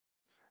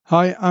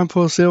Hi, I'm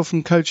Paul Seal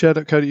from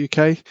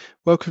codeshare.co.uk.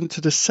 Welcome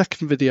to the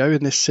second video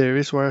in this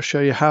series where I'll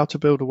show you how to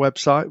build a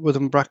website with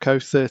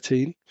Umbraco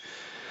 13.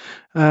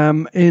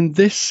 In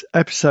this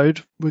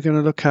episode, we're going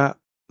to look at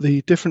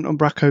the different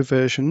Umbraco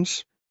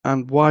versions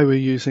and why we're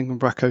using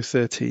Umbraco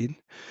 13.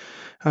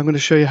 I'm going to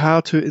show you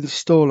how to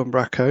install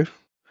Umbraco.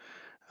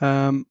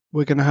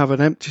 We're going to have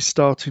an empty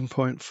starting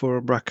point for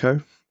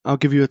Umbraco. I'll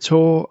give you a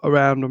tour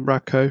around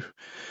Umbraco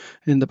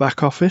in the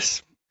back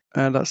office,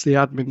 and that's the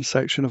admin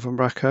section of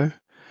Umbraco.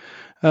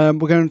 We're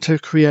going to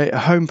create a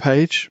home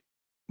page.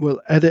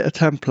 We'll edit a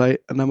template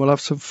and then we'll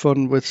have some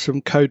fun with some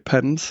code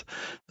pens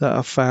that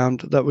I've found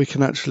that we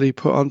can actually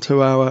put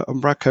onto our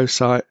Umbraco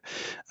site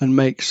and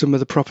make some of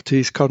the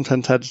properties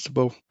content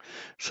editable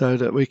so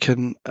that we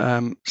can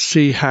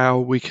see how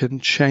we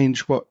can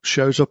change what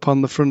shows up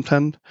on the front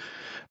end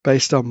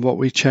based on what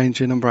we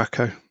change in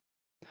Umbraco.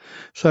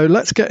 So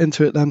let's get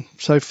into it then.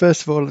 So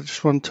first of all, I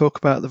just want to talk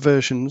about the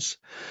versions.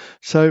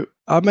 So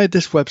I made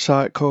this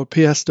website called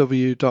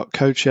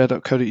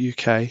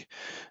psw.codeshare.co.uk.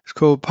 It's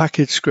called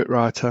Package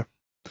Scriptwriter.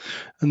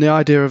 And the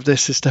idea of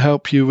this is to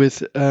help you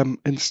with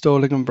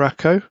installing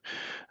Umbraco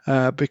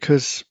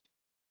because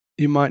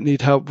you might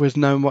need help with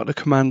knowing what the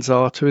commands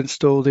are to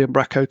install the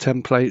Umbraco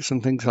templates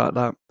and things like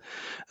that.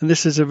 And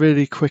this is a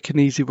really quick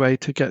and easy way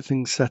to get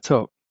things set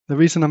up. The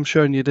reason I'm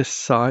showing you this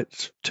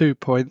site, 2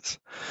 points.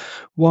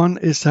 One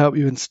is to help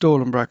you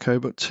install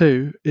Umbraco, but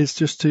two is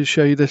just to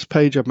show you this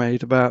page I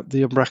made about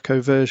the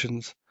Umbraco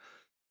versions.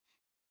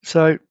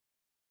 So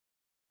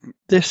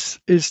this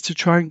is to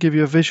try and give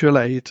you a visual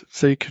aid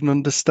so you can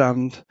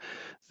understand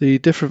the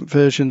different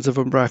versions of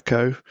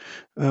Umbraco,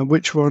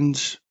 which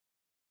ones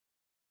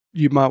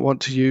you might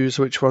want to use,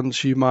 which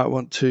ones you might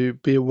want to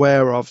be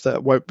aware of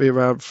that won't be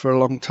around for a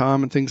long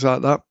time and things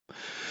like that.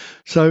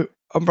 So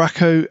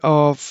Umbraco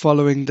are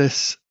following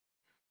this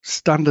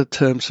standard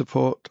term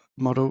support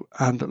model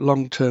and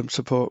long-term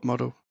support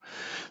model.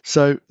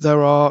 So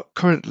there are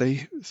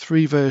currently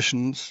 3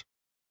 versions.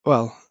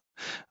 Well,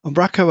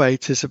 Umbraco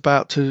 8 is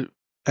about to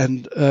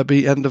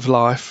be end of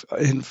life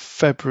in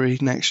February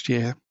next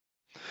year.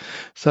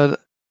 So,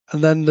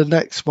 and then the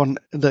next one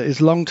that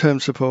is long-term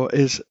support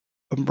is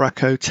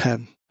Umbraco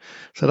 10.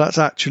 So that's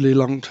actually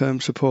long-term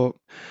support.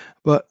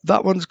 But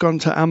that one's gone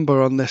to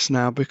amber on this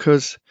now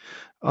because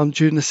on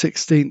June the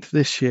 16th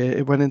this year,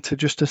 it went into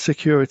just a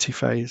security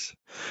phase.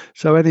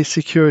 So any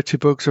security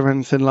bugs or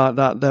anything like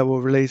that, they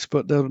will release,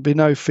 but there'll be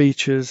no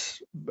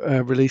features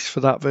released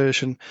for that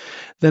version.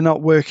 They're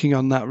not working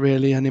on that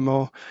really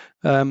anymore.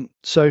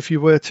 So if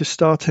you were to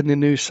start any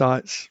new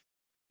sites,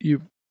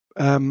 you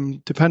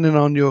depending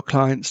on your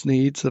client's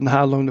needs and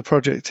how long the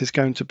project is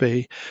going to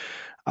be,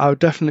 I would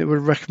definitely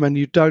recommend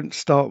you don't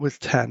start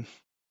with 10.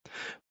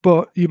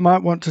 But you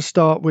might want to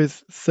start with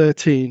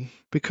 13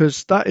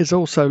 because that is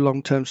also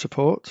long-term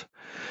support,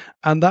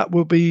 and that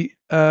will be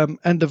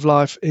end of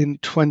life in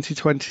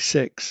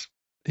 2026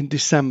 in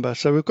December.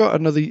 So we've got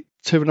another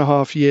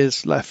 2.5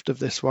 years left of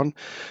this one.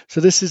 So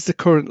this is the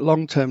current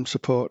long-term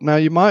support. Now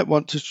you might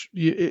want to,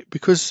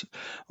 because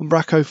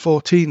Umbraco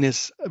 14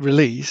 is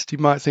released, you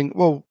might think,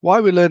 well, why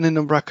are we learning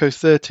Umbraco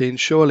 13?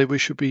 Surely we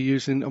should be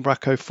using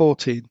Umbraco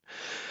 14.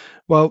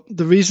 Well,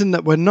 the reason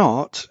that we're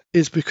not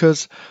is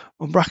because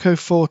Umbraco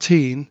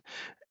 14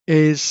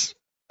 is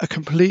a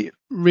complete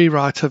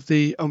rewrite of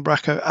the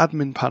Umbraco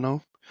admin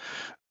panel,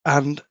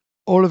 and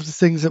all of the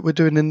things that we're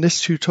doing in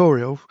this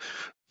tutorial,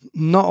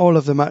 not all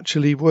of them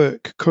actually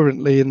work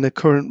currently in the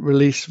current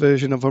release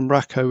version of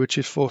Umbraco, which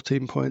is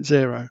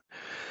 14.0.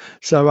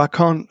 So I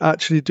can't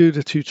actually do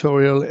the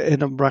tutorial in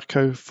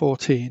Umbraco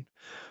 14.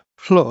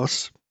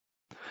 Plus,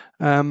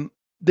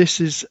 this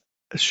is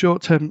a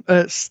short-term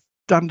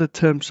standard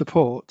term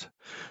support.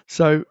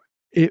 So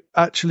it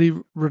actually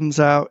runs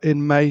out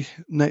in May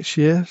next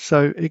year.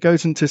 So it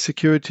goes into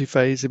security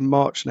phase in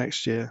March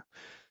next year.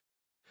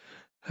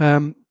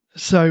 So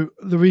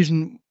the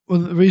reason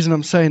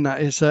I'm saying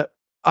that is that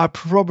I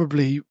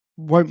probably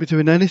won't be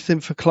doing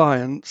anything for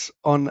clients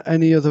on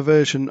any other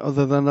version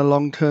other than a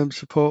long-term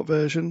support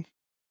version.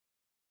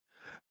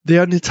 The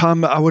only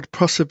time that I would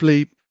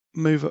possibly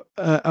move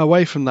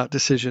away from that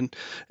decision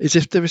is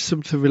if there is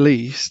something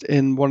released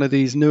in one of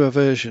these newer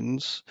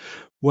versions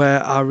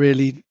where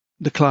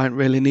the client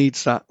really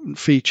needs that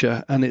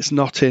feature and it's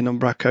not in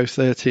Umbraco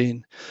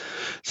 13.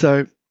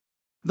 So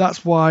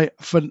that's why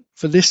for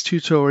this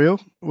tutorial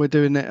we're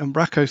doing it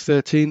Umbraco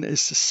 13.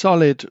 It's a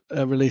solid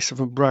release of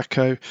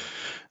Umbraco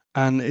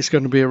and it's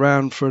going to be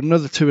around for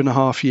another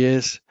 2.5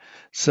 years.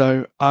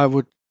 So I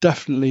would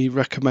definitely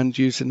recommend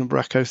using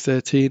Umbraco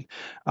 13.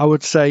 I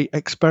would say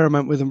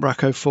experiment with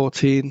Umbraco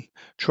 14,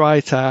 try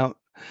it out,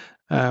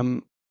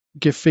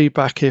 give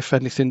feedback if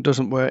anything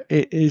doesn't work.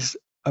 It is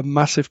a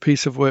massive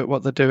piece of work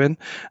what they're doing,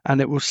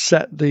 and it will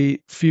set the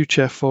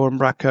future for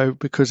Umbraco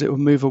because it will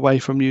move away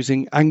from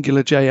using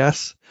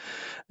AngularJS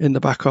in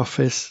the back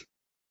office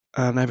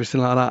and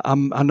everything like that.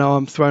 I know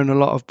I'm throwing a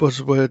lot of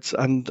buzzwords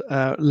and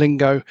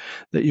lingo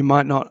that you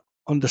might not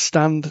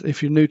understand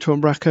if you're new to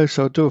Umbraco,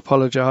 so I do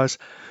apologise.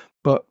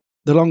 But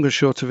the long and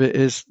short of it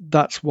is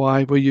that's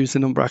why we're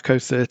using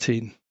Umbraco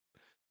 13.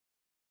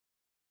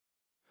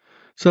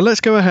 So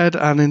let's go ahead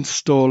and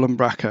install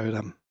Umbraco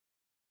then.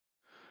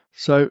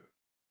 So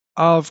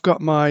I've got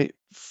my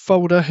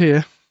folder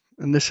here,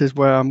 and this is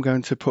where I'm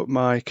going to put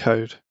my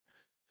code.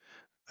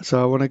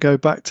 So I want to go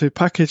back to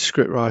Package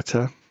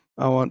Scriptwriter.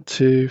 I want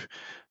to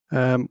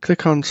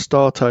click on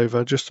Start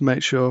Over just to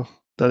make sure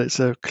that it's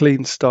a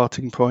clean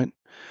starting point.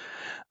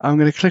 I'm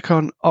going to click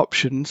on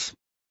Options,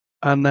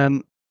 and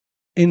then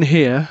in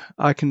here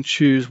I can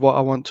choose what I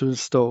want to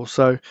install.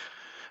 So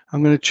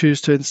I'm going to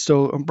choose to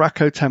install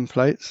Umbraco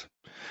templates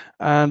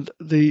and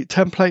the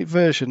template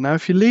version. Now,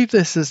 if you leave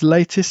this as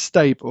latest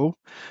stable,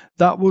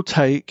 that will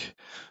take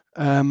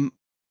Umbraco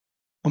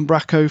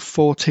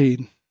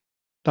 14.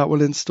 That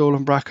will install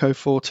Umbraco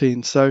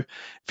 14. So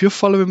if you're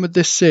following with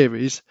this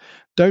series,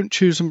 don't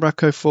choose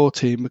Umbraco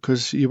 14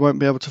 because you won't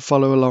be able to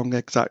follow along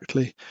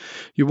exactly.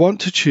 You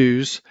want to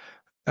choose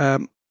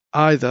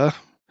either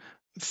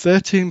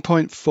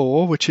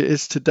 13.4, which it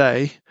is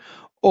today,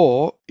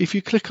 or if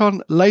you click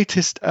on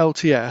latest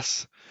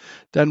LTS,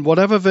 then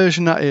whatever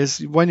version that is,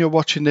 when you're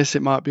watching this,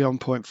 it might be on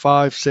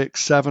 0.5, 6,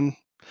 7.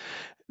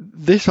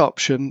 This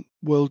option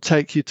will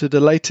take you to the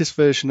latest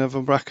version of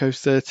Umbraco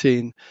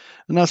 13,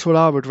 and that's what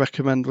I would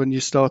recommend when you're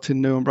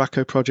starting new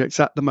Umbraco projects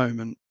at the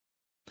moment.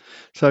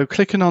 So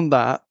clicking on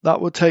that, that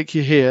will take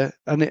you here,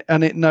 and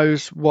it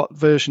knows what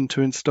version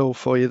to install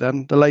for you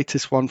then, the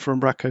latest one for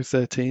Umbraco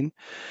 13.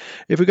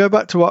 If we go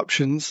back to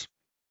options,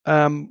 we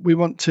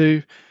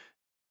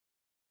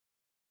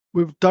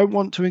don't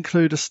want to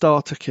include a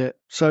starter kit.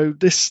 So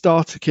this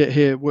starter kit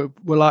here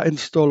will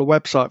install a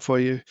website for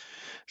you.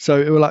 So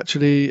it will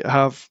actually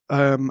have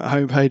a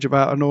homepage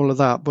about and all of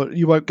that, but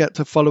you won't get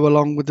to follow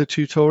along with the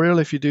tutorial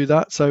if you do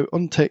that. So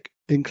untick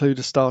include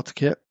a starter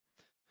kit.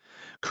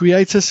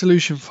 Create a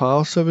solution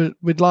file. So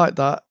we'd like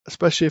that,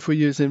 especially if we're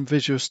using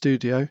Visual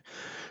Studio.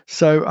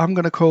 So I'm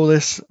going to call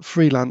this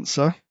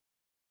Freelancer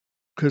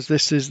because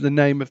this is the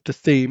name of the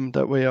theme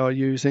that we are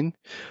using.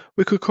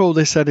 We could call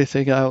this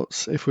anything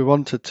else if we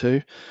wanted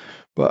to,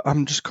 but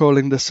I'm just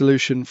calling the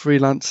solution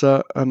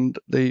Freelancer and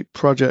the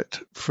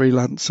project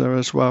Freelancer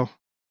as well.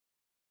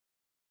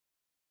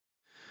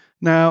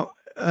 Now,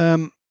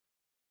 on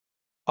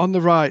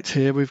the right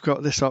here, we've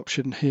got this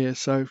option here.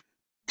 So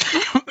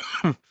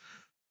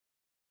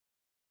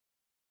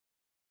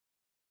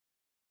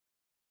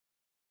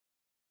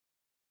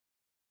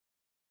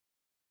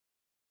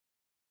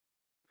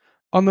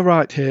on the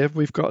right here,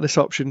 we've got this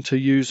option to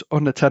use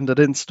unattended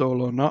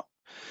install or not.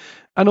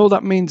 And all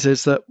that means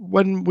is that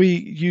when we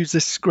use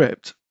this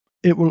script,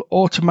 it will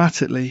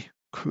automatically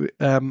create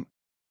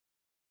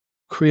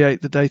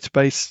the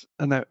database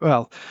and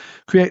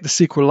create the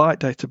SQLite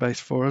database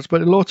for us,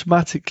 but it'll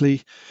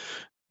automatically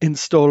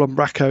install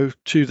Umbraco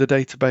to the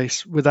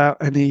database without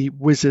any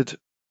wizard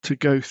to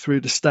go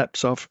through the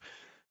steps of.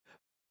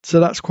 So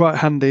that's quite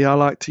handy. I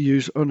like to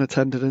use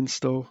unattended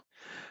install.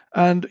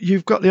 And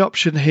you've got the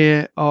option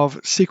here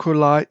of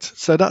SQLite.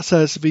 So that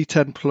says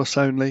V10 Plus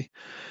only.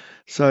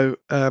 So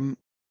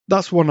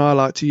that's one I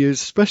like to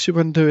use, especially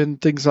when doing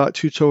things like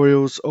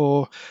tutorials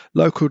or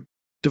local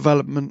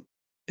development.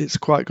 It's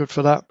quite good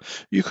for that.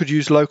 You could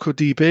use local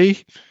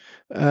DB,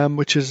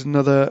 which is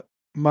another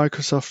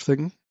Microsoft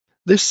thing.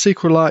 This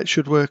SQLite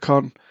should work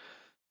on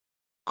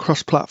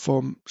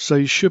cross-platform, so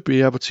you should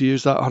be able to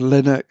use that on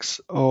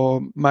Linux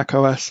or Mac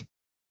OS.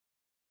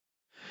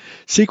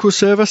 SQL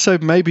Server, so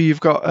maybe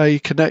you've got a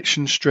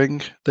connection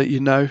string that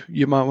you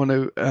might want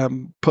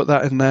to put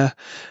that in there,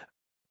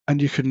 and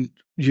you can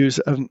use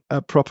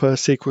a proper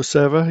SQL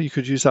Server. You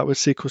could use that with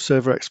SQL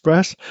Server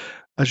Express,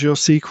 Azure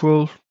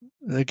SQL,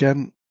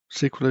 again,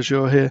 SQL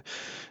Azure here.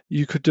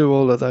 You could do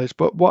all of those,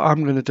 but what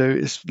I'm going to do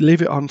is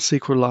leave it on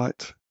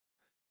SQLite.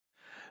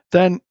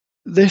 Then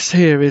this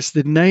here is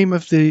the name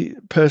of the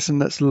person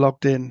that's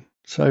logged in.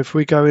 So if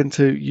we go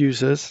into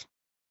users,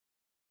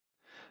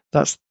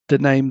 that's the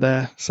name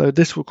there. So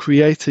this will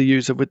create a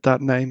user with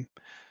that name.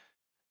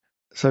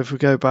 So if we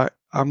go back,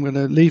 I'm going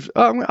to leave.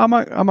 I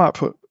might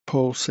put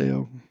Paul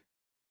Seal,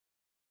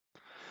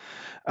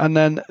 and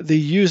then the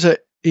user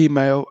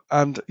email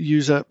and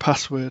user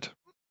password.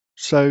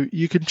 So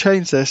you can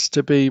change this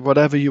to be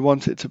whatever you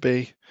want it to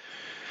be.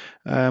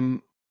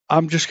 I'm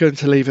just going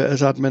to leave it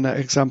as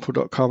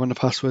admin@example.com and the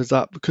password is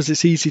that because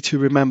it's easy to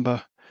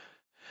remember.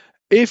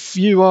 If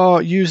you are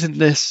using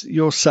this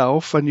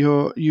yourself and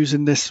you're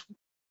using this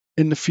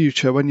in the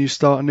future when you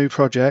start a new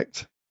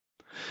project,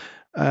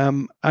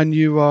 and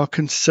you are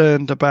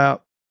concerned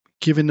about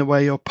giving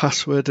away your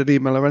password and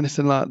email or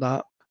anything like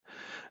that,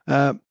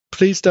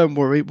 please don't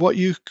worry. What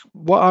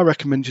I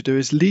recommend you do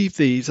is leave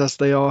these as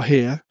they are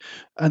here,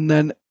 and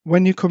then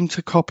when you come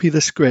to copy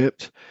the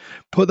script,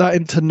 put that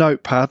into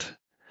Notepad.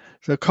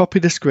 So copy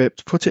the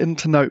script, put it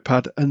into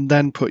Notepad, and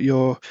then put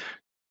your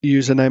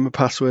username and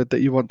password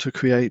that you want to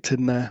create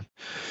in there.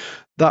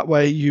 That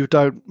way you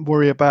don't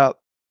worry about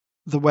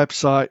the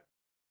website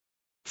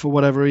for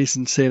whatever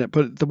reason seeing it,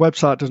 but the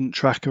website doesn't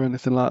track or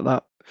anything like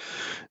that.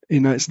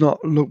 It's not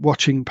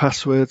watching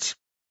passwords.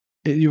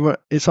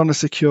 It's on a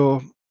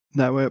secure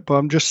network, but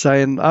I'm just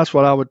saying that's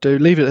what I would do.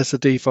 Leave it as a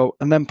default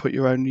and then put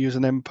your own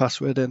username and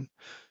password in.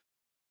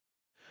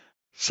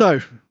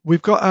 So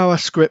we've got our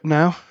script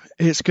now.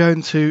 It's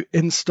going to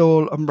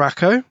install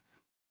Umbraco.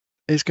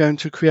 It's going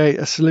to create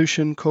a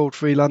solution called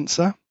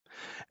Freelancer.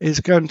 It's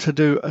going to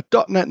do a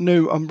 .NET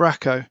New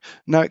Umbraco.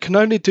 Now it can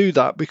only do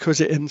that because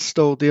it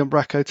installed the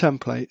Umbraco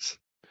templates.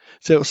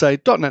 So it will say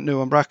 .NET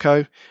New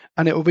Umbraco,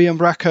 and it will be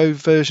Umbraco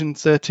version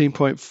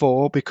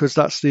 13.4 because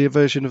that's the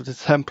version of the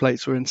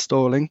templates we're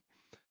installing.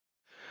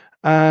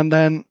 And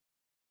then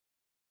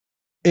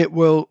it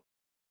will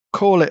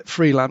call it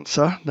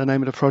Freelancer, the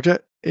name of the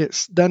project.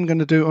 It's then going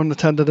to do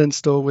unattended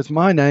install with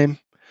my name,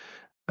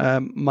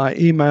 my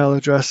email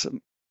address,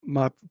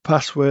 my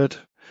password,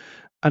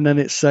 and then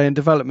it's saying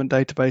development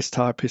database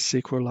type is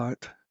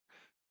SQLite.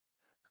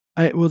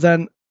 It will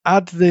then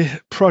add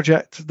the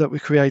project that we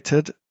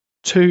created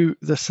to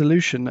the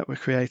solution that we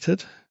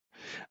created,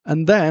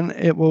 and then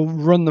it will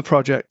run the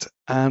project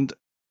and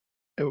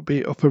it will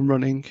be up and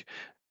running,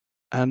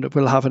 and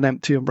we'll have an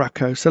empty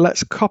Umbraco. So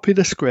let's copy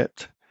the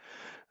script,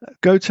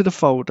 go to the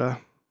folder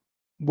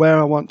where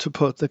I want to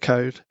put the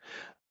code.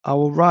 I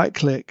will right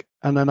click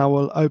and then I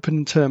will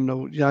open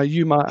terminal.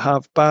 You might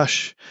have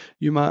bash,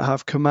 you might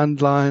have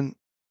command line,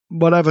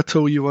 whatever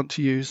tool you want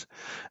to use.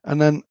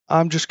 And then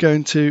I'm just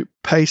going to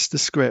paste the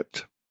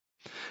script,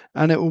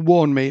 and it will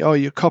warn me, oh,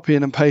 you're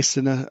copying and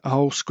pasting a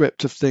whole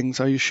script of things.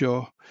 Are you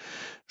sure?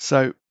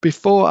 So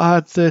before I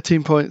had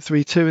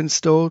 13.32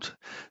 installed,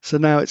 so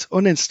now it's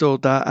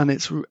uninstalled that and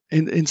it's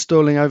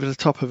installing over the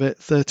top of it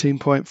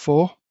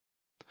 13.4.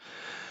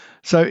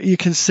 So you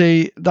can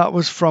see that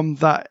was from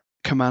that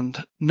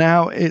command.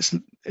 Now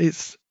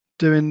it's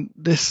doing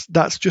this.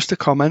 That's just a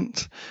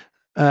comment,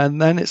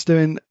 and then it's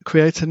doing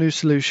create a new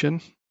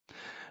solution.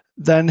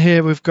 Then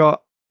here we've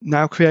got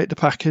now create the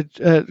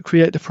package,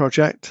 create the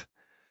project,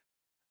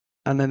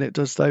 and then it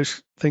does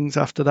those things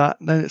after that.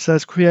 Then it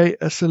says create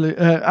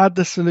a add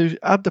the solution,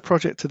 add the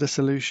project to the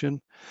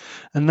solution,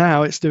 and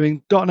now it's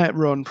doing .NET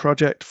Run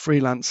project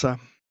Freelancer.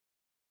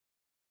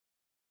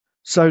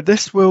 So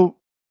this will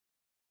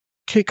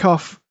kick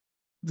off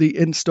the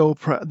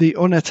the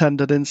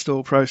unattended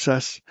install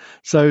process.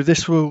 So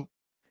this will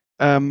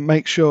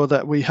make sure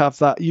that we have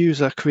that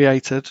user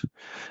created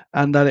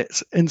and that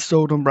it's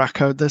installed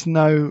Umbraco. There's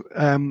no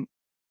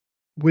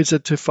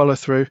wizard to follow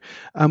through,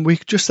 and we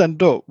just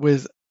end up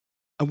with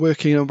a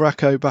working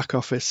Umbraco back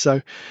office.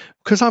 So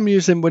because I'm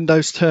using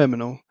Windows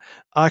Terminal,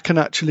 I can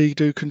actually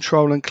do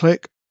control and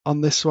click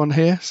on this one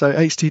here. So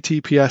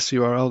HTTPS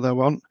URL they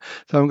want.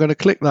 So I'm going to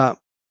click that.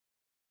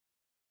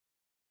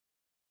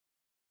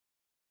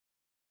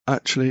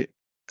 Actually,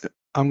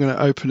 I'm going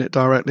to open it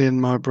directly in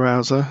my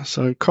browser.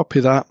 So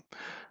copy that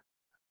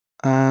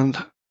and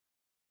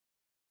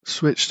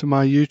switch to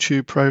my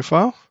YouTube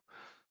profile.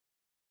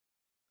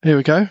 Here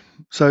we go.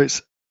 So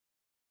it's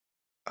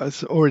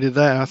already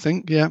there, I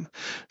think. Yeah.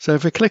 So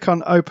if we click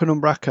on Open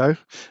Umbraco,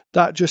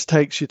 that just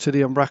takes you to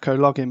the Umbraco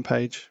login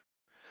page.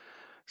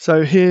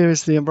 So here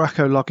is the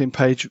Umbraco login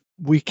page.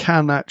 We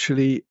can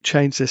actually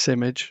change this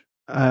image,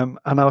 and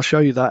I'll show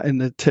you that in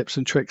the tips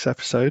and tricks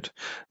episode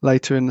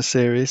later in the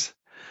series.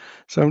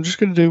 So I'm just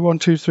going to do 1,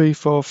 2, 3,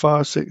 4,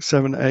 5, 6,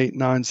 7, 8,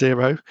 9,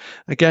 0.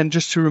 Again,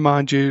 just to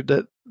remind you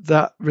that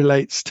that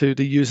relates to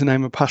the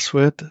username and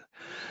password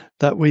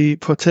that we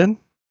put in.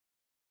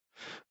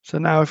 So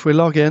now if we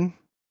log in,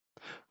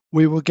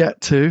 we will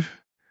get to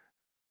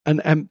an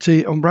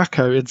empty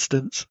Umbraco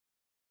instance.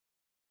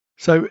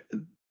 So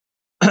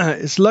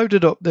it's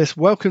loaded up this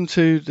welcome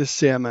to the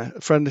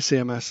CMS, friendly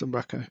CMS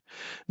Umbraco.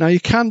 Now you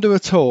can do a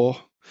tour,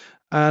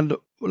 and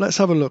let's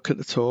have a look at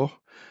the tour.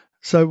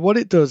 So what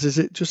it does is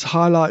it just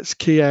highlights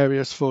key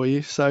areas for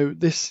you. So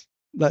this,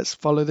 let's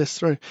follow this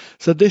through.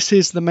 So this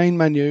is the main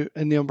menu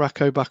in the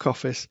Umbraco back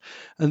office,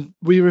 and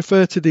we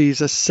refer to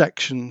these as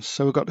sections.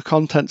 So we've got the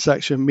content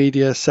section,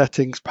 media,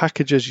 settings,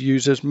 packages,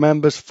 users,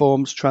 members,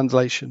 forms,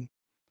 translation.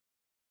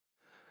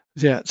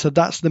 Yeah, so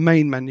that's the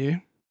main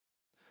menu.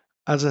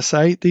 As I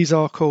say, these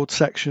are called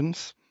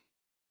sections.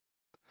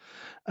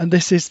 And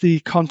this is the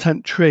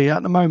content tree.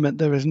 At the moment,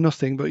 there is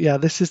nothing, but yeah,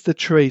 this is the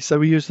tree. So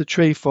we use the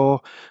tree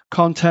for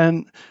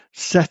content.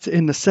 Set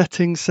in the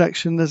settings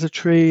section, there's a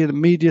tree. The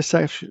media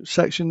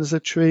section, there's a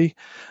tree,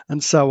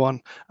 and so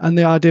on. And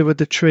the idea with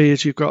the tree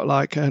is you've got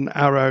like an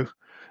arrow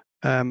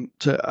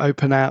to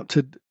open out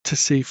to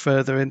see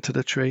further into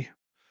the tree.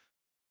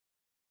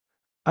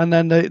 And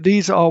then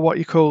these are what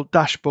you call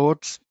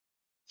dashboards.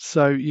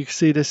 So you can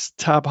see this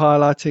tab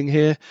highlighting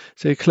here.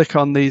 So you click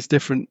on these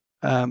different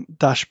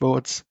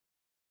dashboards.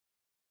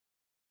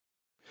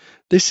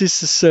 This is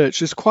the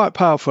search. It's quite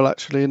powerful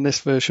actually in this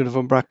version of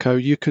Umbraco.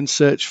 You can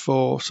search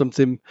for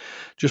something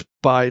just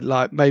by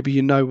like maybe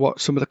you know what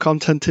some of the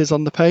content is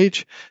on the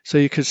page, so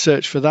you can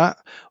search for that,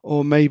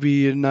 or maybe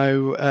you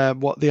know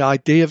what the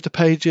ID of the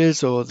page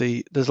is, or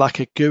there's like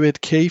a GUID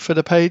key for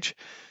the page.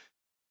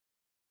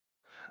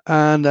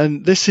 And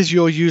then this is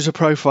your user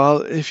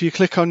profile. If you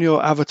click on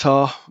your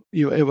avatar,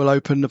 it will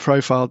open the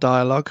profile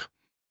dialog.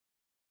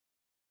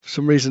 For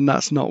some reason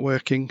that's not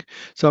working.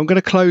 So I'm going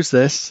to close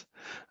this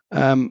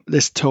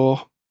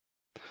tour.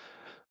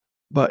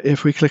 But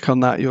if we click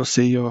on that, you'll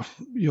see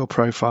your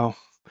profile.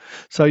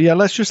 So yeah,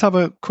 let's just have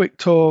a quick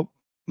tour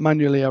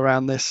manually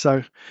around this.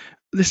 So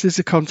this is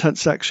the content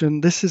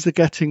section. This is the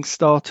getting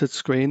started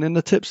screen. In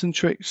the tips and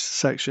tricks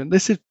section,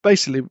 this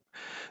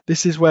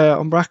is where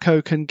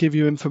Umbraco can give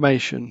you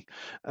information.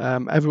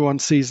 Everyone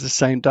sees the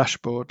same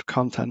dashboard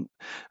content,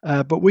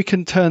 but we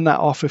can turn that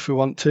off if we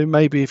want to.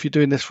 Maybe if you're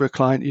doing this for a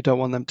client, you don't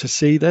want them to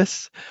see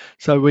this.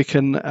 So we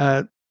can,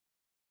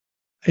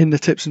 in the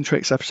tips and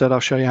tricks episode, I'll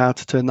show you how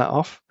to turn that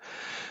off.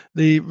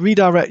 The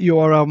redirect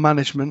URL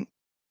management.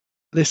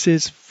 This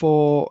is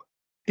for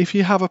if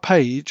you have a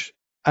page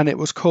and it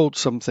was called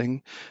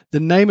something, the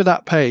name of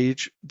that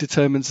page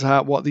determines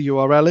what the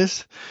URL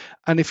is.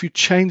 And if you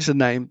change the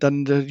name,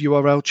 then the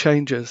URL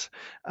changes.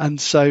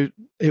 And so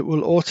it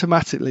will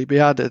automatically be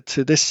added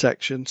to this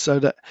section so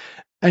that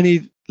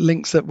any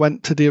links that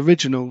went to the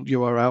original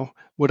URL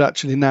would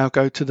actually now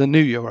go to the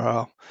new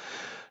URL.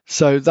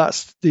 So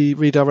that's the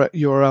redirect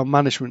URL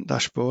management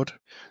dashboard.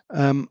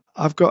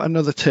 I've got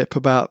another tip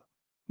about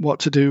what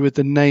to do with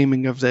the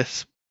naming of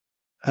this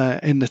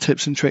in the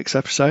tips and tricks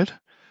episode.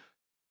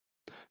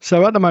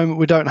 So at the moment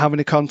we don't have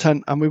any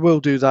content, and we will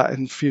do that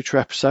in future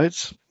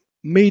episodes.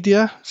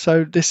 Media,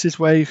 so this is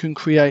where you can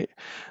create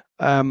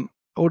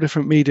all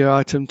different media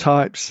item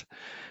types,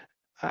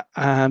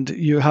 and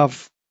you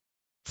have,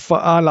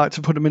 I like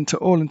to put them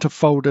into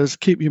folders,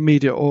 keep your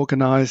media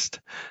organized.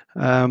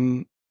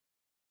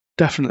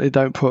 Definitely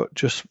don't put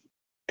just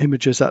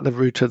images at the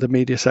root of the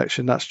media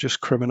section, that's just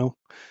criminal.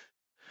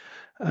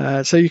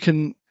 So you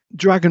can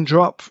drag and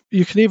drop.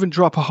 You can even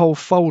drop a whole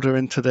folder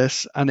into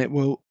this, and it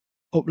will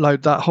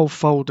upload that whole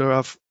folder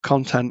of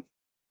content,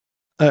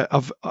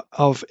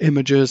 of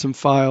images and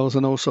files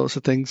and all sorts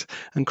of things,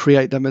 and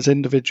create them as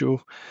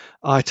individual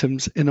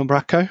items in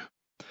Umbraco.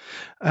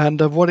 And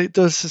what it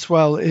does as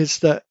well is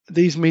that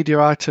these media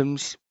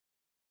items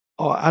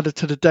are added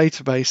to the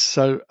database,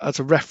 so as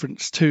a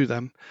reference to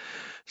them.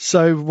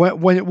 So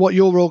what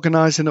you're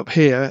organizing up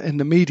here in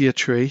the media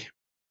tree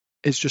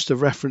is just a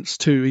reference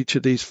to each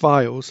of these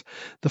files.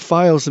 The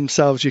files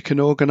themselves you can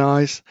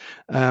organize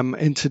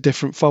into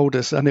different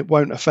folders, and it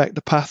won't affect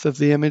the path of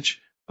the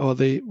image or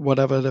the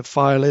whatever the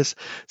file is.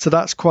 So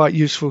that's quite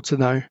useful to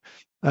know.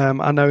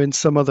 I know in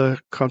some other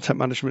content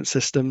management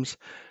systems,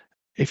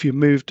 if you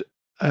moved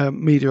a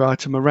media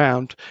item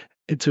around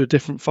into a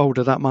different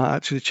folder, that might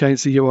actually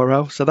change the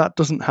URL. So that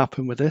doesn't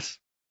happen with this.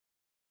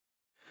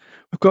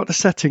 We've got the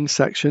settings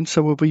section,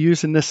 so we'll be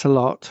using this a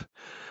lot.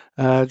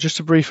 Just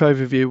a brief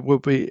overview, we'll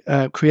be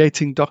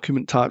creating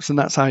document types, and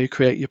that's how you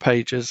create your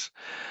pages.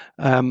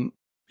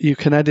 You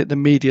can edit the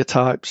media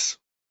types.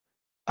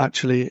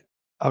 Actually,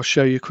 I'll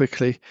show you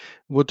quickly.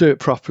 We'll do it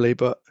properly,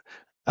 but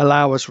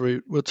allow as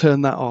root, we'll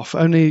turn that off.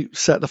 Only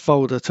set the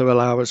folder to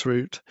allow as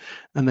root,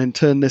 and then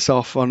turn this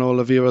off on all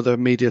of your other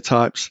media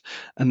types,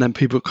 and then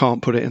people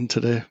can't put it into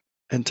the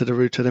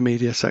root of the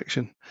media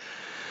section.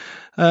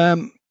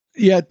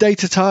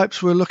 Data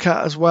types we'll look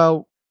at as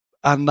well,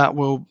 and that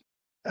will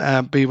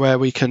be where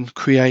we can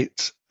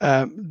create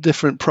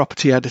different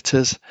property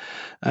editors.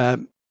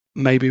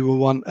 Maybe we'll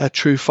want a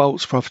true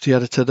false property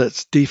editor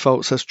that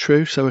defaults as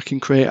true, so we can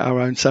create our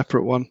own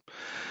separate one.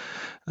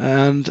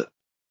 And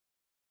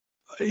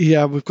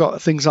we've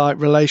got things like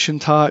relation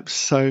types.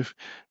 So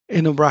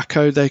in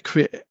Umbraco, they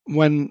create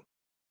when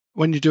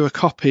you do a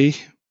copy,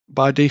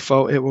 by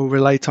default it will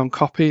relate on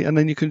copy, and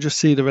then you can just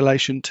see the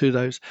relation to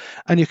those,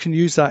 and you can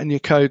use that in your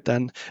code.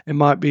 Then it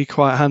might be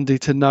quite handy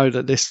to know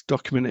that this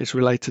document is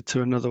related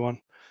to another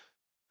one.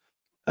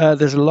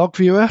 There's a log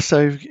viewer,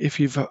 so if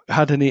you've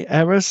had any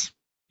errors,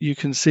 you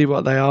can see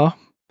what they are.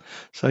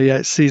 So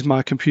it sees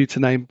my computer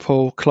name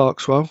Paul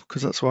Clarkswell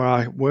because that's where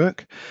I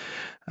work.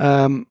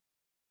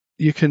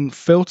 You can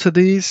filter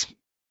these,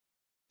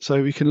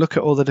 so we can look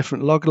at all the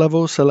different log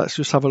levels. So let's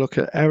just have a look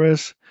at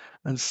errors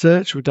and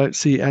search. We don't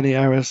see any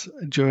errors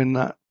during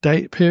that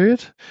date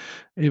period,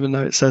 even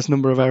though it says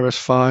number of errors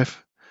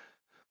 5.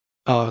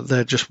 Oh,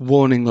 they're just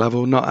warning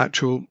level, not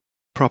actual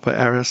proper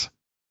errors.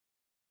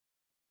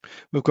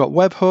 We've got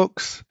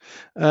webhooks.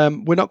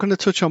 We're not going to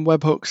touch on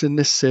webhooks in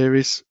this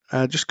series,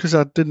 just because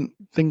I didn't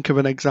think of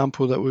an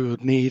example that we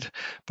would need,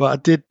 but I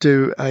did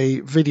do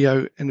a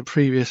video in the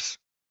previous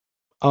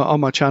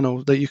on my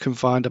channel that you can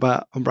find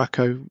about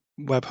Umbraco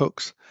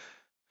webhooks.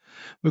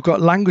 We've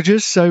got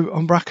languages, so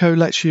Umbraco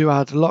lets you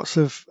add lots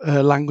of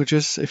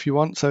languages if you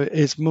want, so it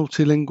is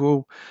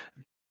multilingual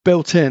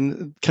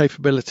built-in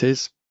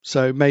capabilities.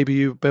 So maybe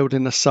you're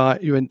building a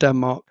site, you're in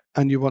Denmark,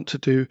 and you want to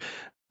do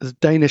the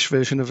Danish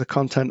version of the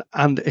content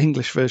and the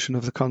English version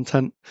of the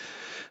content.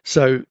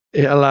 So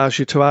it allows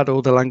you to add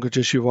all the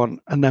languages you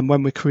want, and then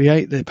when we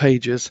create the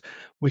pages,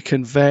 we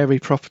can vary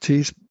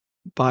properties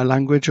by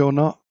language or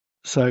not.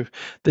 So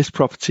this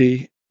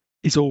property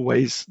is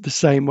always the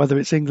same, whether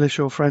it's English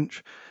or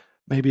French.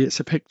 Maybe it's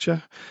a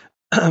picture,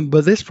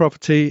 but this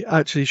property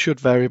actually should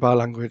vary by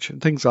language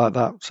and things like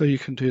that. So you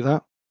can do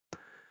that.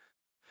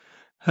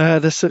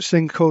 There's such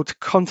thing called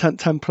content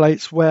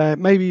templates, where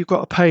maybe you've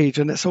got a page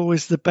and it's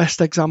always the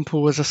best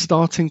example as a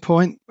starting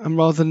point. And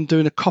rather than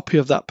doing a copy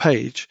of that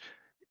page,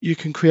 you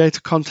can create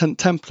a content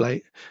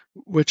template,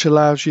 which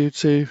allows you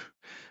to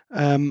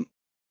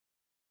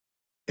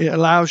it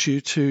allows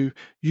you to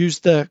use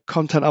the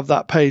content of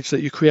that page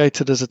that you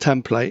created as a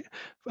template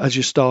as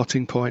your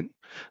starting point,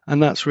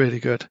 and that's really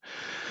good.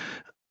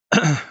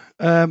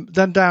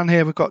 Then down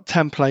here we've got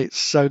templates.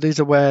 So these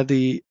are where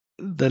the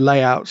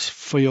layouts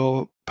for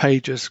your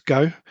pages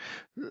go.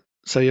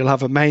 So you'll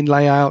have a main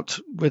layout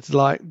with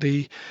like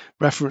the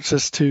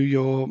references to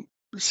your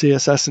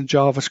CSS and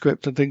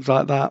JavaScript and things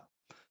like that,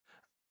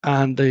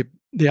 and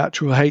the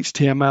actual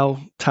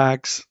HTML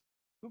tags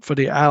for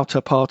the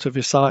outer part of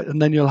your site,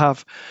 and then you'll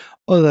have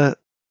other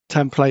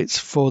templates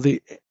for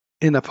the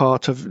inner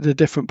part of the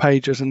different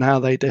pages and how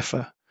they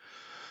differ.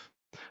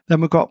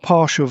 Then we've got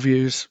partial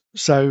views.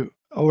 So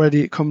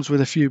already it comes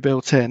with a few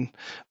built in,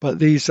 but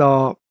these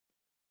are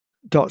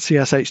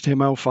 .cs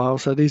HTML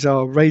files. So these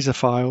are Razor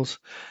files,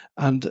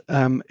 and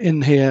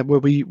in here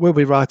we'll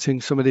be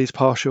writing some of these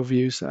partial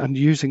views and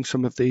using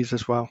some of these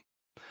as well.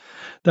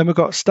 Then we've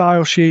got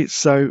style sheets,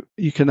 so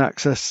you can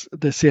access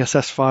the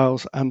CSS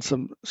files and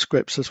some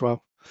scripts as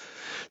well.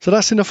 So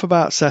that's enough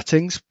about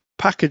settings.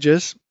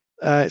 Packages.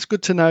 It's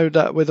good to know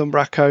that with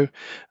Umbraco,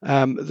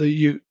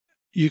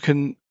 you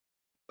can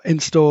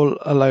install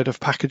a load of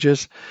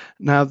packages.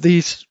 Now,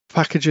 these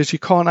packages you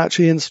can't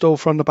actually install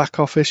from the back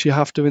office. You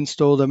have to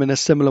install them in a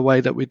similar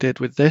way that we did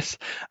with this,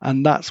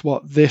 and that's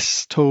what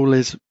this tool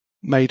is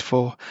made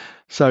for.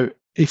 So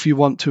if you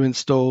want to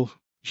install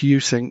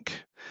Usync,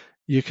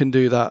 you can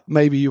do that.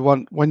 Maybe you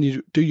want, when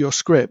you do your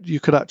script, you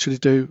could actually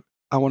do,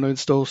 I want to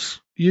install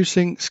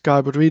Usync,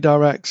 Skyward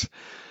redirects,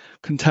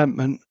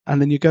 contentment,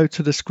 and then you go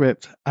to the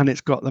script and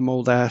it's got them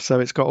all there. So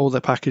it's got all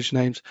the package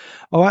names.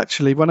 Oh,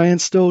 actually, when I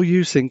install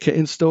Usync, it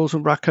installs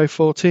Umbraco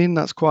 14.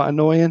 That's quite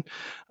annoying.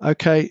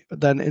 Okay,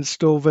 then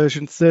install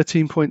version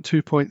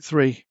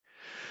 13.2.3.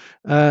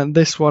 And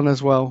this one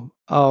as well.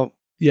 Oh,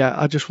 yeah,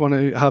 I just want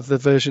to have the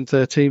version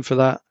 13 for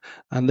that.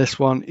 And this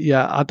one,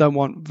 yeah, I don't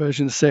want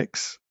version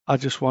 6. I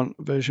just want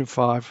version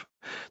 5.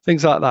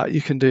 Things like that,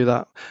 you can do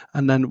that.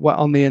 And then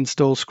on the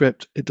install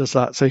script, it does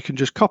that. So you can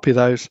just copy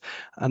those,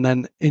 and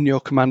then in your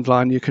command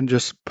line, you can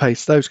just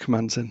paste those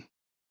commands in.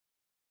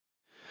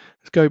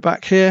 Let's go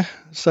back here.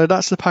 So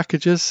that's the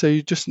packages. So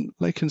you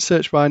can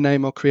search by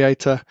name or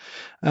creator.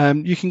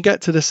 You can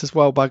get to this as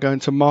well by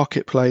going to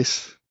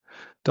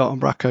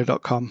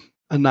marketplace.umbraco.com,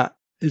 and that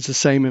is the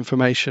same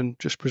information,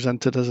 just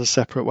presented as a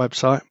separate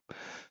website.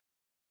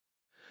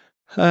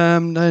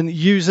 Then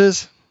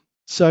users.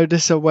 So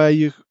this is where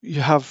you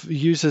have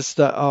users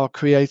that are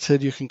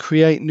created. You can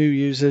create new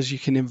users. You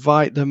can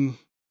invite them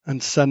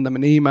and send them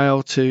an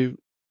email to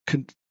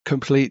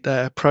complete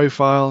their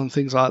profile and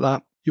things like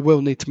that. You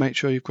will need to make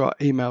sure you've got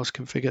emails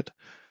configured.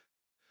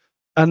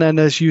 And then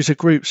there's user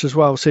groups as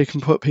well. So you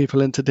can put people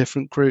into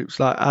different groups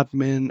like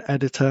admin,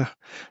 editor,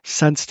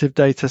 sensitive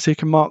data. So you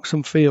can mark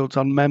some fields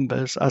on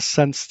members as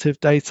sensitive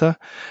data,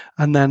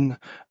 and then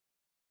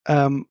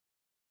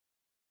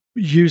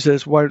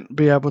users won't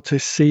be able to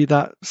see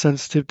that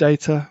sensitive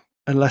data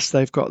unless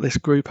they've got this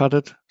group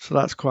added. So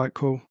that's quite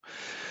cool.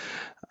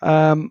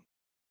 Yeah,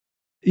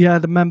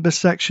 the members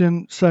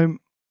section. So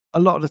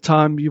a lot of the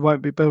time you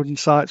won't be building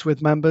sites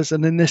with members.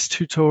 And in this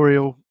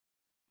tutorial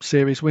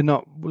series, we're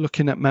not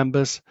looking at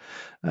members.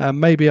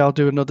 Maybe I'll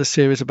do another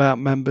series about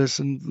members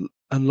and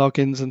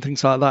logins and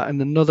things like that in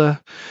another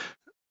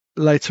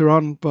later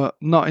on, but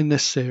not in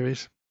this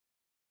series.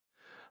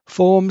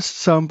 Forms.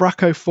 So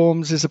Umbraco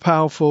Forms is a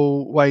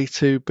powerful way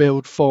to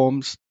build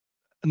forms,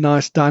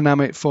 nice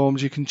dynamic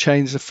forms. You can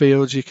change the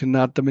fields, you can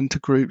add them into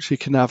groups, you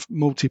can have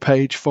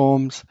multi-page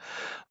forms,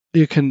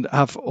 you can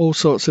have all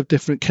sorts of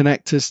different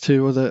connectors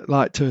to other,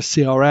 like to a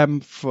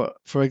CRM,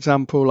 for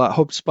example, like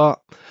HubSpot.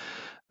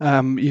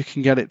 You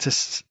can get it to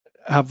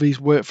have these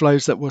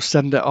workflows that will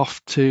send it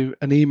off to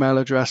an email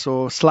address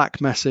or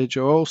Slack message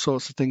or all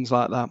sorts of things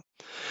like that.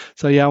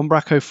 So yeah,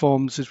 Umbraco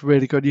Forms is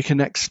really good. You can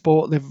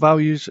export the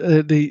values,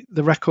 the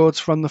records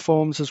from the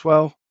forms as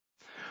well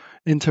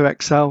into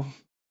Excel.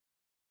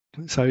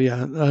 So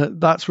yeah,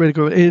 that's really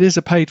good. It is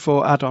a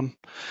paid-for add-on,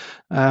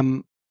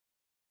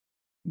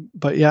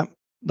 but yeah,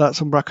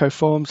 that's Umbraco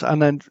Forms.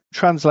 And then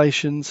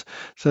translations.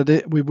 So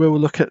we will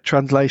look at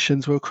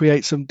translations. We'll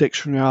create some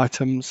dictionary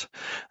items,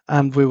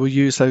 and we will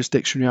use those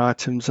dictionary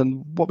items.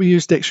 And what we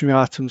use dictionary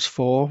items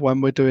for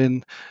when we're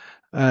doing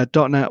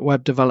 .NET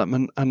web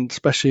development, and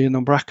especially in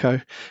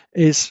Umbraco,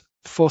 is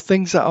for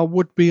things that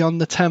would be on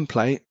the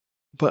template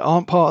but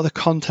aren't part of the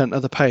content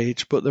of the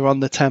page, but they're on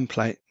the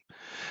template.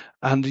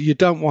 And you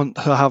don't want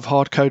to have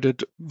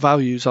hard-coded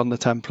values on the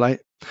template,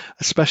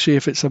 especially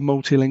if it's a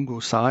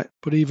multilingual site.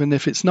 But even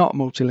if it's not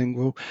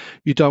multilingual,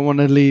 you don't want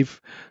to leave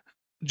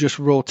just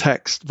raw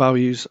text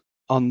values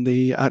on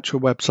the actual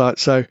website,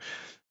 so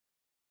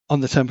on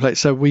the template.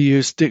 So we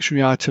use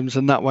dictionary items,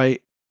 and that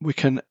way we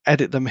can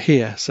edit them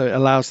here. So it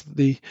allows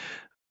the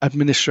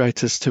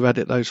administrators to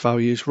edit those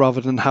values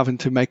rather than having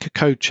to make a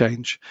code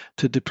change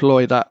to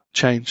deploy that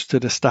change to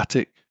the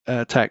static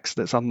text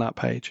that's on that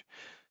page.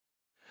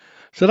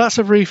 So that's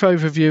a brief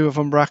overview of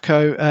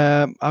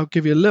Umbraco. I'll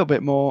give you a little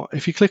bit more.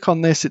 If you click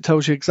on this, it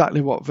tells you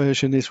exactly what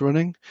version is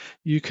running.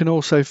 You can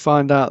also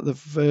find out the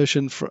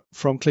version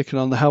from clicking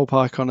on the help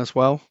icon as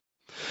well.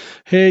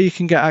 Here you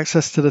can get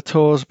access to the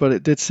tours, but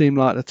it did seem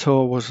like the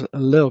tour was a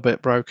little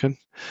bit broken.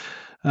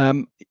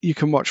 You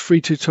can watch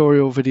free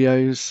tutorial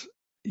videos.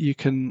 You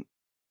can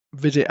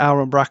visit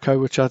our Umbraco,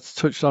 which I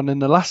touched on in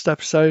the last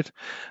episode.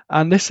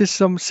 And this is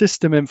some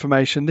system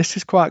information. This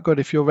is quite good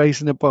if you're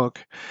raising a bug.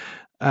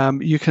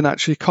 You can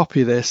actually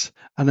copy this,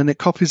 and then it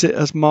copies it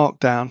as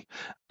Markdown.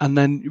 And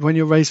then when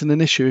you're raising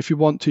an issue, if you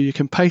want to, you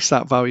can paste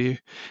that value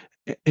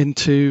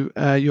into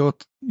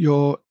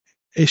your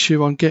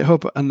issue on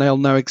GitHub, and they'll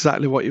know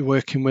exactly what you're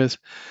working with,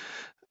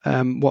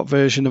 what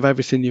version of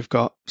everything you've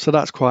got. So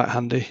that's quite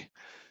handy.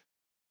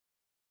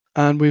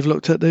 And we've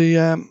looked at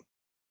the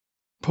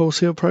Paul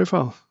Seal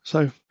profile.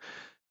 So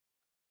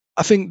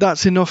I think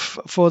that's enough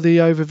for the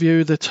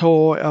overview, the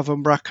tour of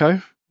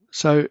Umbraco.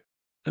 So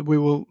we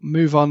will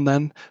move on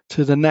then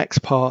to the next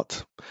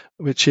part,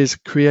 which is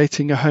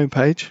creating a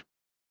homepage.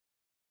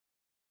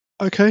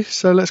 Okay,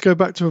 so let's go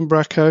back to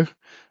Umbraco.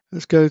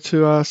 Let's go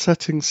to our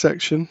settings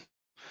section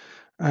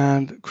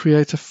and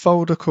create a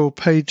folder called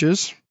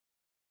Pages.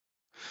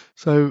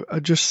 So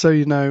just so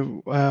you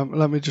know,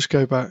 let me just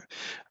go back.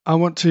 I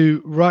want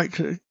to right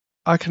click.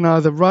 I can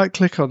either right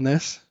click on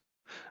this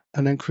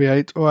and then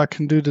create, or I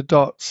can do the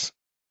dots,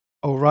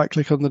 or right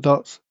click on the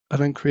dots and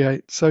then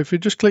create. So if you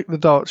just click the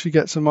dots, you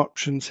get some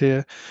options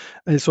here,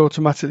 and it's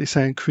automatically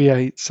saying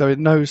create. So it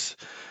knows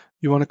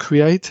you want to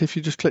create if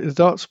you just click the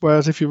dots,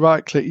 whereas if you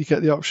right click, you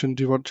get the option,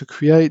 do you want to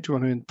create, do you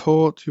want to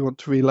import, do you want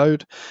to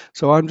reload?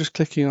 So I'm just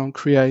clicking on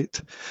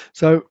create.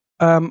 So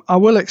I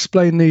will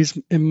explain these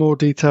in more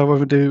detail when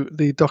we do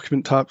the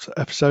document types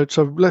episode.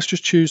 So let's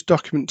just choose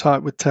document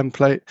type with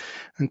template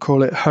and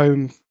call it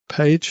home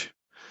page.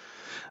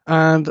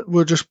 And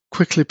we'll just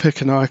quickly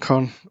pick an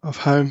icon of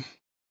home.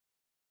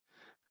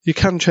 You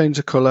can change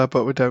the color,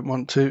 but we don't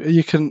want to.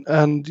 You can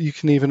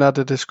even add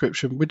a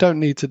description. We don't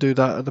need to do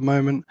that at the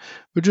moment.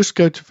 We'll just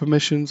go to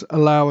permissions,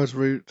 allow as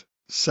root,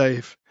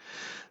 save.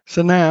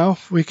 So now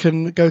we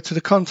can go to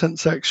the content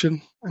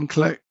section and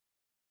click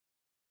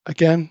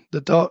again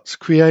the dots,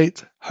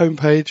 create,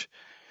 homepage,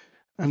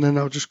 and then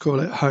I'll just call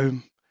it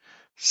home.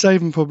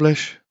 Save and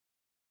publish.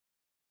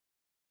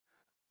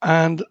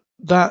 And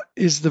that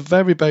is the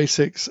very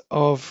basics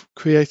of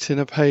creating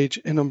a page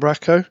in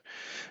Umbraco.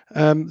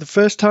 The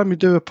first time you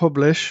do a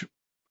publish,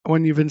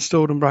 when you've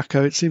installed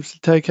Umbraco, it seems to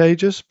take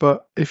ages,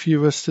 but if you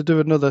was to do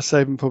another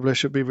save and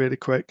publish, it'd be really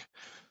quick.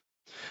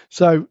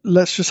 So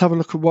let's just have a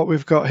look at what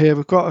we've got here.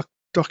 We've got a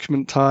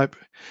document type,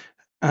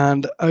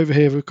 and over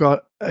here we've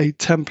got a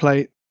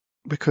template,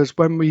 because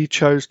when we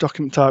chose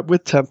document type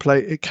with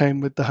template, it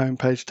came with the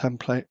homepage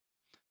template.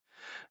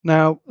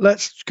 Now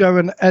let's go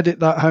and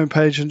edit that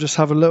homepage and just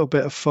have a little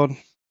bit of fun,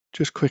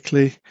 just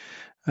quickly.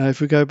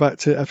 If we go back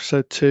to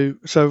episode 2,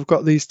 so we've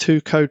got these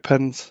two code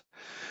pens.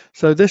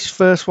 So this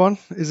first one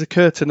is a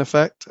curtain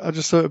effect. I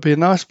just thought it'd be a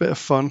nice bit of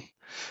fun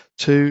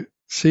to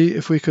see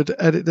if we could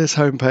edit this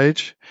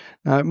homepage.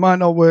 Now it might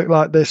not work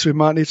like this. We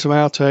might need some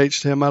outer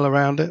HTML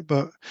around it,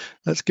 but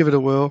let's give it a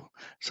whirl.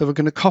 So we're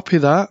going to copy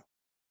that.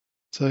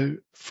 So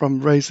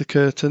from Raise the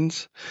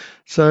Curtains.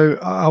 So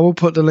I will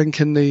put the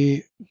link in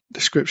the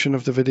description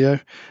of the video,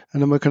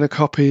 and then we're going to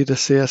copy the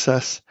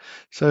CSS.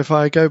 So if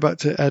I go back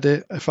to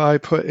edit, if I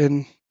put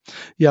in,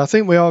 I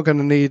think we are going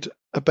to need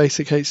a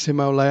basic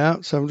HTML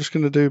layout. So I'm just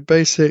going to do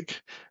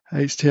basic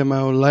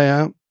HTML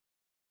layout.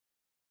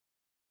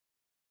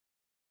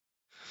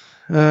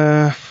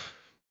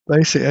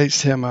 Basic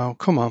HTML,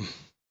 come on.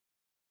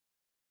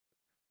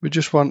 We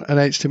just want an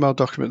HTML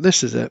document.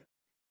 This is it.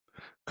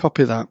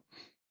 Copy that.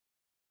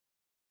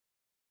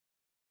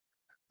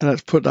 And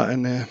let's put that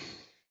in there.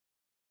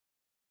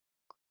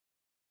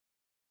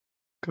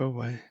 Go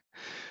away.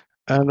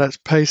 And let's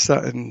paste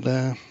that in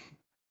there.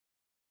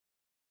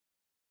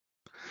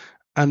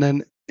 And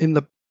then in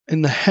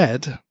the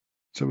head,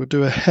 so we'll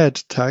do a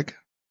head tag.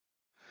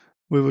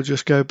 We will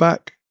just go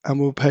back and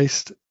we'll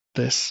paste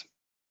this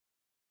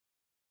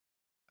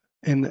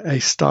in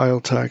a style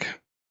tag.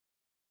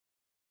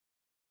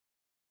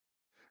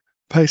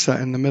 Paste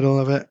that in the middle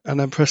of it and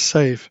then press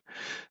save.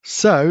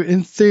 So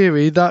in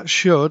theory, that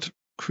should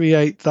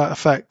create that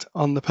effect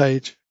on the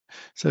page.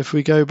 So if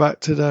we go back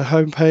to the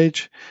home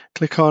page,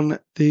 click on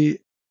the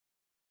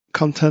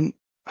content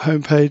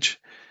homepage,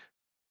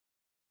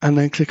 and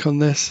then click on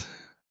this.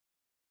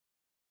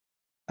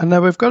 And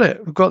there we've got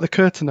it. We've got the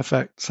curtain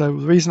effect. So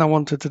the reason I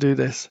wanted to do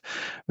this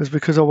was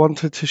because I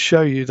wanted to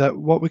show you that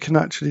what we can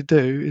actually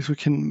do is we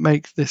can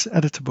make this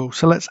editable.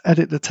 So let's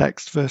edit the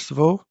text first of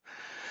all.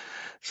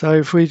 So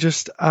if we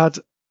just add,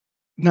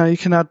 now you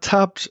can add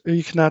tabs or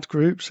you can add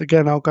groups.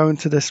 Again, I'll go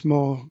into this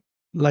more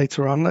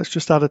later on. Let's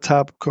just add a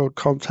tab called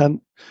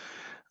content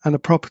and a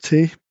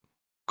property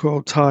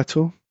called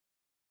title.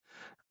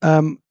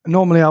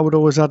 Normally I would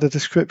always add a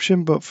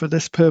description, but for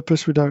this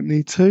purpose we don't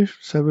need to.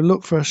 So we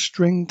look for a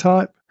string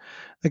type.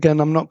 Again,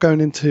 I'm not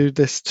going into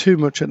this too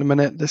much at the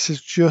minute. This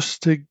is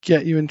just to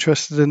get you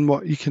interested in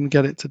what you can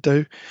get it to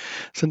do.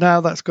 So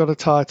now that's got a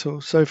title.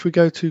 So if we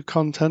go to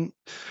content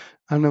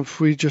and if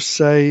we just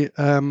say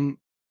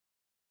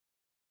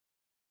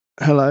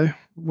hello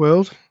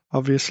world,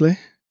 obviously,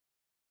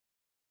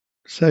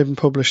 Save and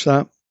publish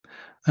that.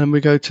 And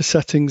we go to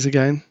settings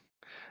again,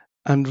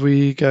 and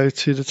we go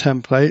to the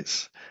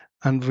templates,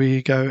 and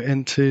we go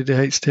into the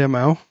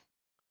HTML.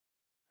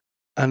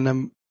 And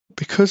then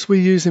because we're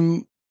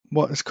using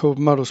what is called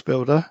Models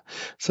Builder,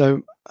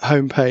 so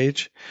home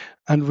page,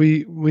 and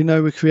we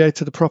know we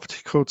created a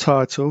property called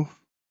title.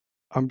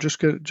 I'm just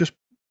going to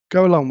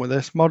go along with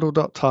this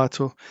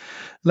model.title.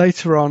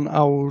 Later on,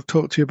 I will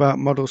talk to you about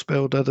Models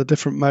Builder, the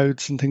different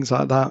modes and things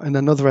like that in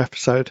another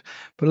episode.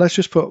 But let's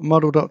just put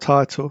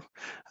model.title,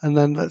 and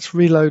then let's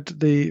reload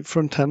the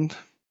front end.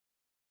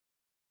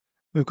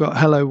 We've got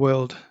hello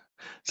world.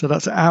 So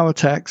that's our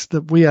text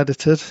that we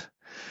edited.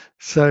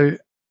 So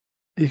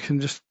you can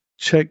just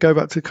go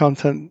back to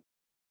content.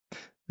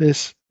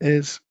 This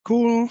is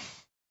cool.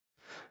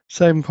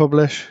 Save and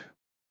publish.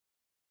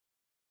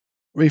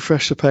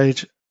 Refresh the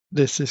page.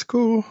 This is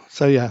cool.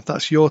 So yeah,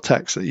 that's your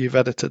text that you've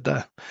edited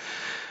there.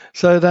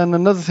 So then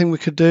another thing we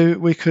could do,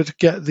 we could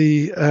get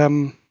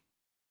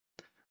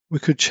we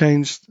could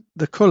change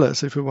the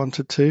colors if we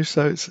wanted to.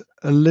 So it's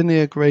a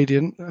linear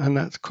gradient, and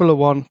that's color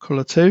 1,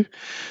 color 2.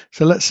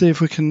 So let's see if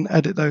we can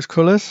edit those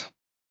colors.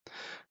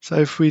 So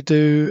if we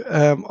do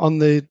on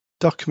the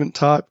document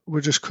type,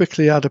 we'll just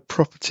quickly add a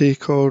property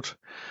called,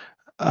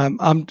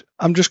 I'm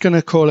just going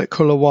to call it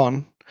color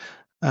 1,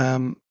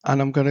 and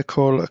I'm going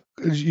to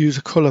use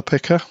a color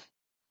picker.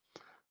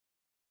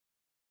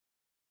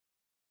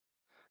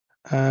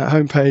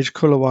 Homepage,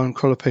 color 1,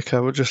 color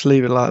picker. We'll just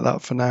leave it like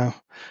that for now.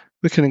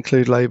 We can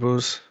include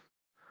labels.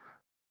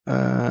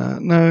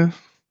 No.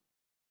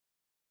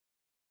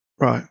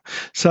 Right.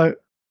 So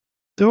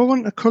do I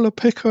want a color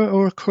picker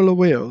or a color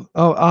wheel?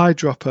 Oh,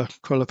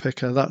 eyedropper color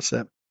picker. That's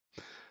it.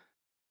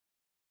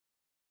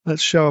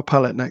 Let's show a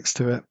palette next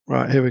to it.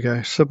 Right, here we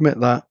go. Submit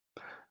that.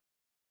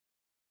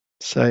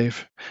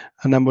 Save.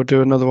 And then we'll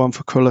do another one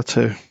for color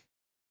 2.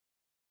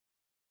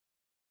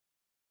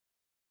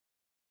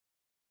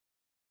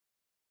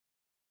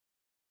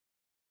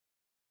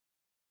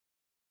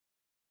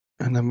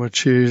 And then we'll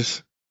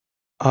choose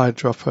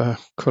eyedropper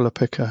color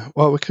picker.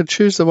 Well, we could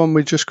choose the one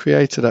we just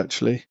created,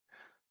 actually.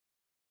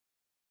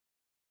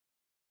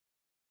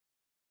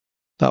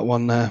 That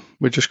one there.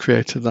 We just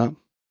created that.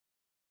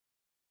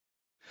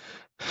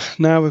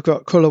 Now we've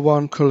got color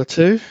 1, color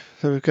 2.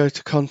 So we go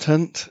to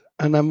content.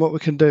 And then what we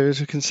can do is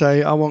we can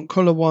say, I want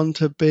color 1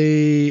 to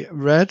be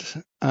red,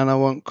 and I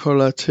want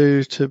color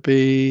 2 to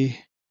be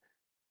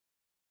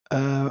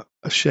a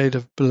shade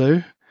of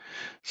blue.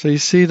 So you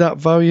see that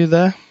value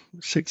there,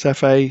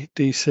 6FA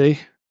DC,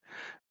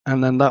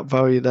 and then that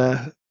value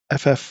there,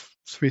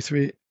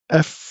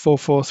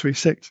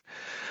 F4436.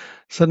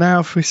 So now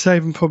if we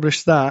save and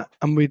publish that,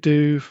 and we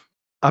do,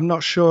 I'm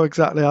not sure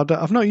exactly,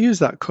 I've not used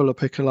that color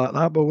picker like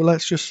that, but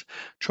let's just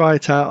try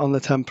it out on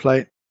the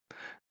template.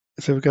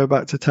 So we go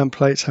back to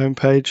templates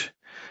homepage,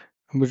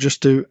 and we'll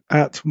just do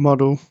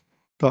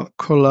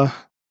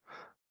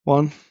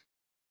 @model.color1.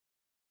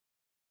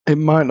 It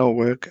might not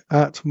work.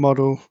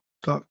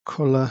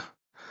 @model.color.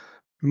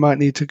 We might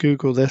need to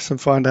Google this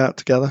and find out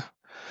together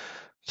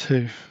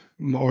too.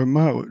 Or it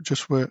might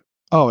just work.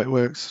 Oh, it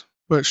works.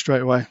 Works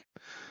straight away.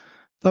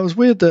 That was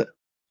weird that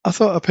I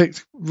thought I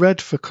picked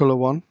red for color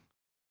 1.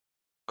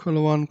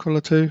 Color 1,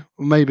 color 2.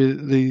 Or maybe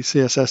the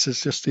CSS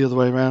is just the other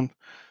way around.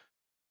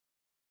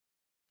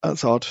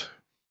 That's odd.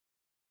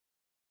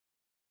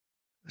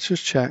 Let's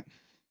just check.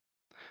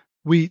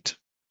 Wheat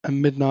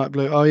and midnight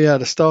blue. Oh yeah,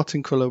 the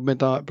starting color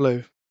midnight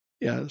blue.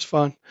 Yeah, that's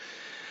fine.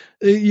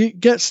 It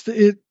gets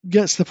the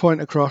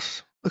point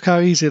across. Look how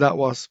easy that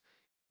was.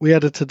 We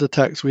edited the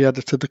text, we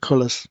edited the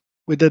colors.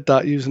 We did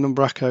that using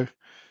Umbraco.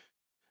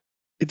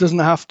 It doesn't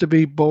have to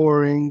be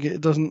boring.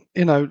 It doesn't,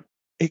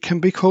 it can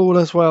be cool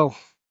as well.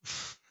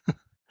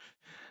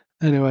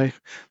 Anyway,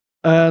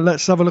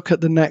 let's have a look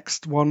at the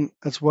next one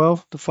as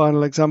well. The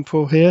final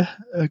example here,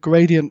 a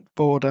gradient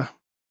border.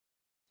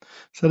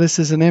 So this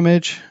is an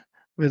image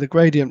with a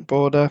gradient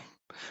border.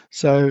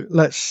 So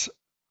let's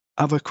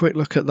have a quick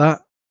look at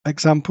that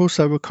example.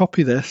 So we'll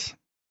copy this.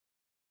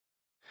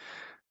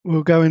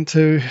 We'll go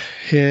into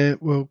here,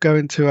 we'll go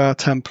into our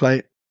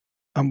template,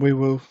 and we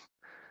will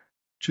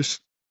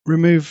just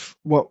remove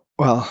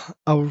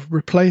I'll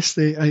replace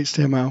the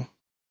HTML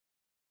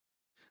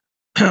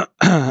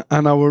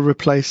and I will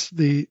replace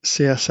the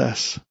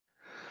CSS.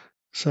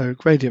 So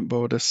gradient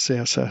border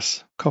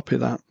CSS, copy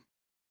that.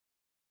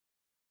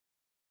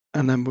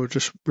 And then we'll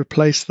just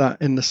replace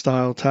that in the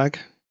style tag.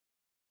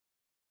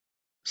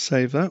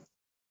 Save that.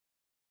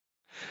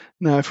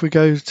 Now, if we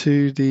go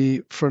to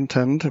the front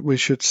end, we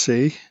should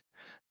see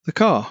the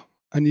car.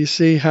 And you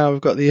see how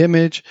we've got the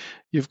image,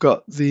 you've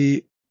got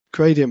the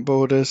gradient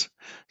borders.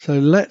 So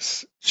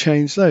let's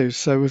change those.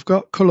 So we've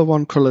got color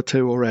 1, color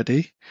 2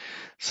 already.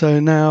 So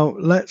now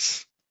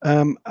let's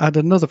add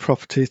another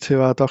property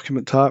to our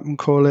document type and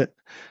call it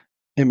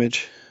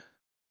image.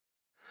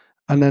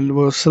 And then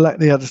we'll select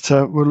the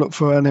editor. We'll look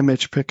for an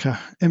image picker,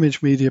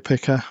 image media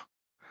picker,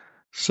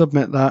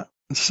 submit that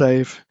and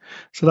save.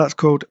 So that's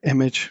called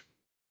image.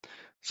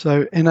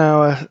 So in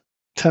our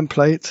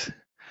template,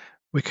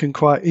 we can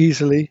quite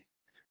easily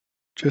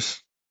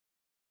just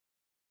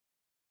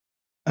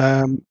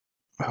Oh,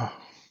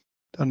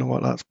 don't know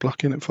what that's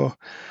blocking it for.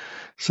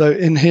 So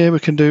in here we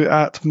can do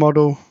at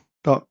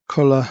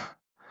model.color1,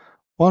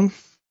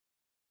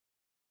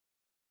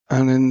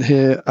 and in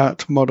here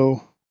at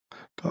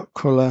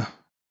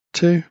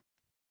model.color2.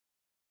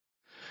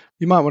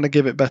 You might want to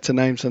give it better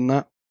names than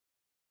that.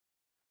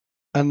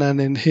 And then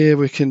in here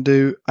we can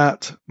do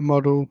at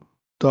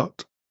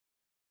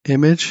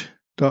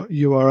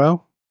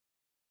model.image.url.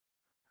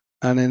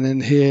 And then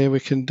in here we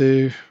can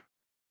do,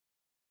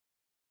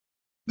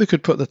 we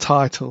could put the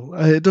title.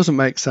 It doesn't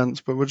make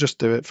sense, but we'll just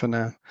do it for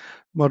now.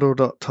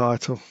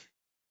 Model.title.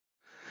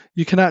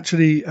 You can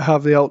actually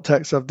have the alt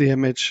text of the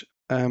image,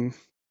 but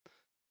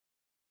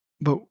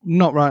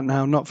not right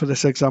now, not for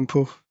this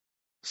example.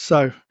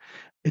 So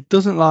it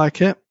doesn't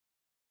like it.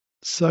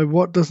 So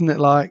what doesn't it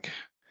like?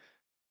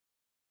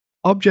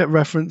 Object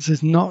reference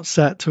is not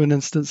set to an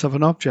instance of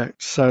an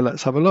object. So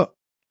let's have a look.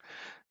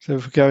 So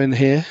if we go in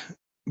here,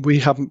 we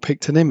haven't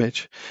picked an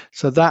image.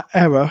 So that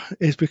error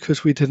is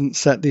because we didn't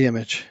set the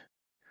image.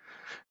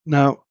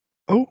 Now,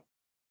 oh,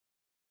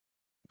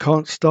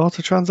 can't start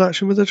a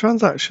transaction with a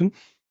transaction.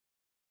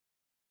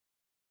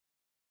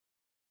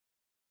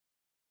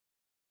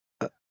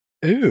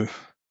 Ooh,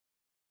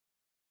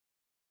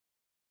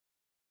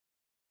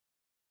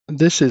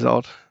 this is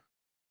odd.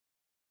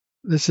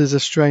 This is a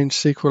strange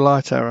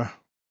SQLite error.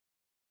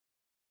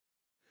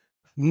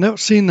 Not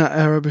seen that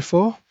error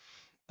before,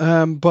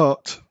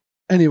 but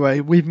anyway,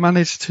 we've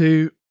managed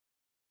to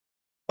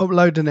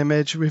upload an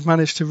image, we've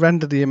managed to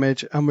render the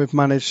image, and we've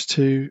managed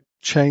to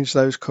change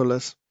those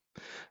colors.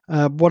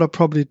 What I'll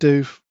probably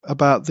do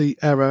about the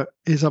error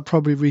is I'll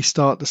probably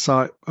restart the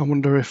site. I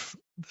wonder if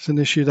there's an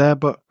issue there,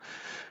 but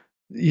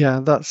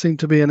yeah, that seemed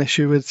to be an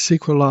issue with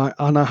SQLite,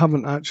 and I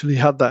haven't actually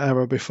had that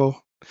error before.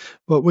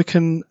 But we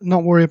can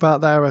not worry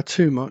about the error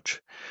too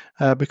much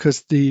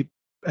because the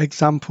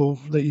example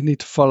that you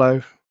need to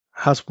follow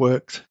has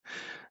worked.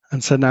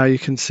 And so now you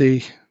can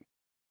see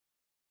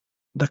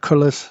the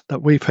colors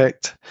that we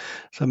picked.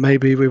 So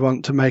maybe we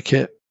want to make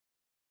it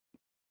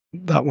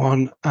that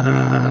one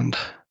and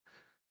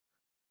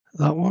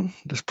that one.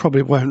 This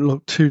probably won't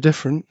look too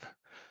different.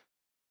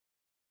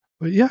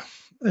 But yeah,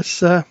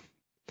 it's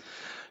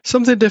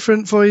something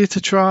different for you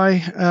to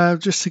try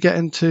just to get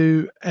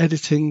into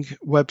editing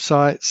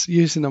websites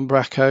using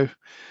Umbraco.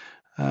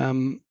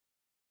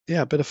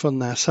 Yeah, a bit of fun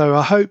there. So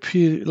I hope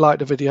you liked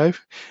the video.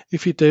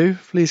 If you do,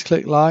 please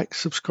click like,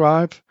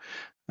 subscribe,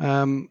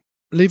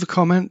 leave a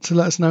comment to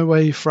let us know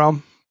where you're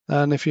from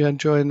and if you're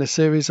enjoying the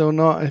series or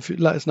not. If you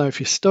let us know if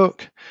you're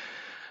stuck.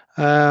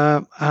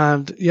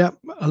 And yeah,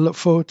 I look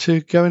forward to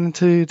going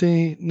into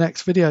the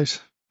next videos.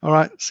 All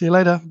right, see you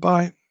later.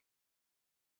 Bye.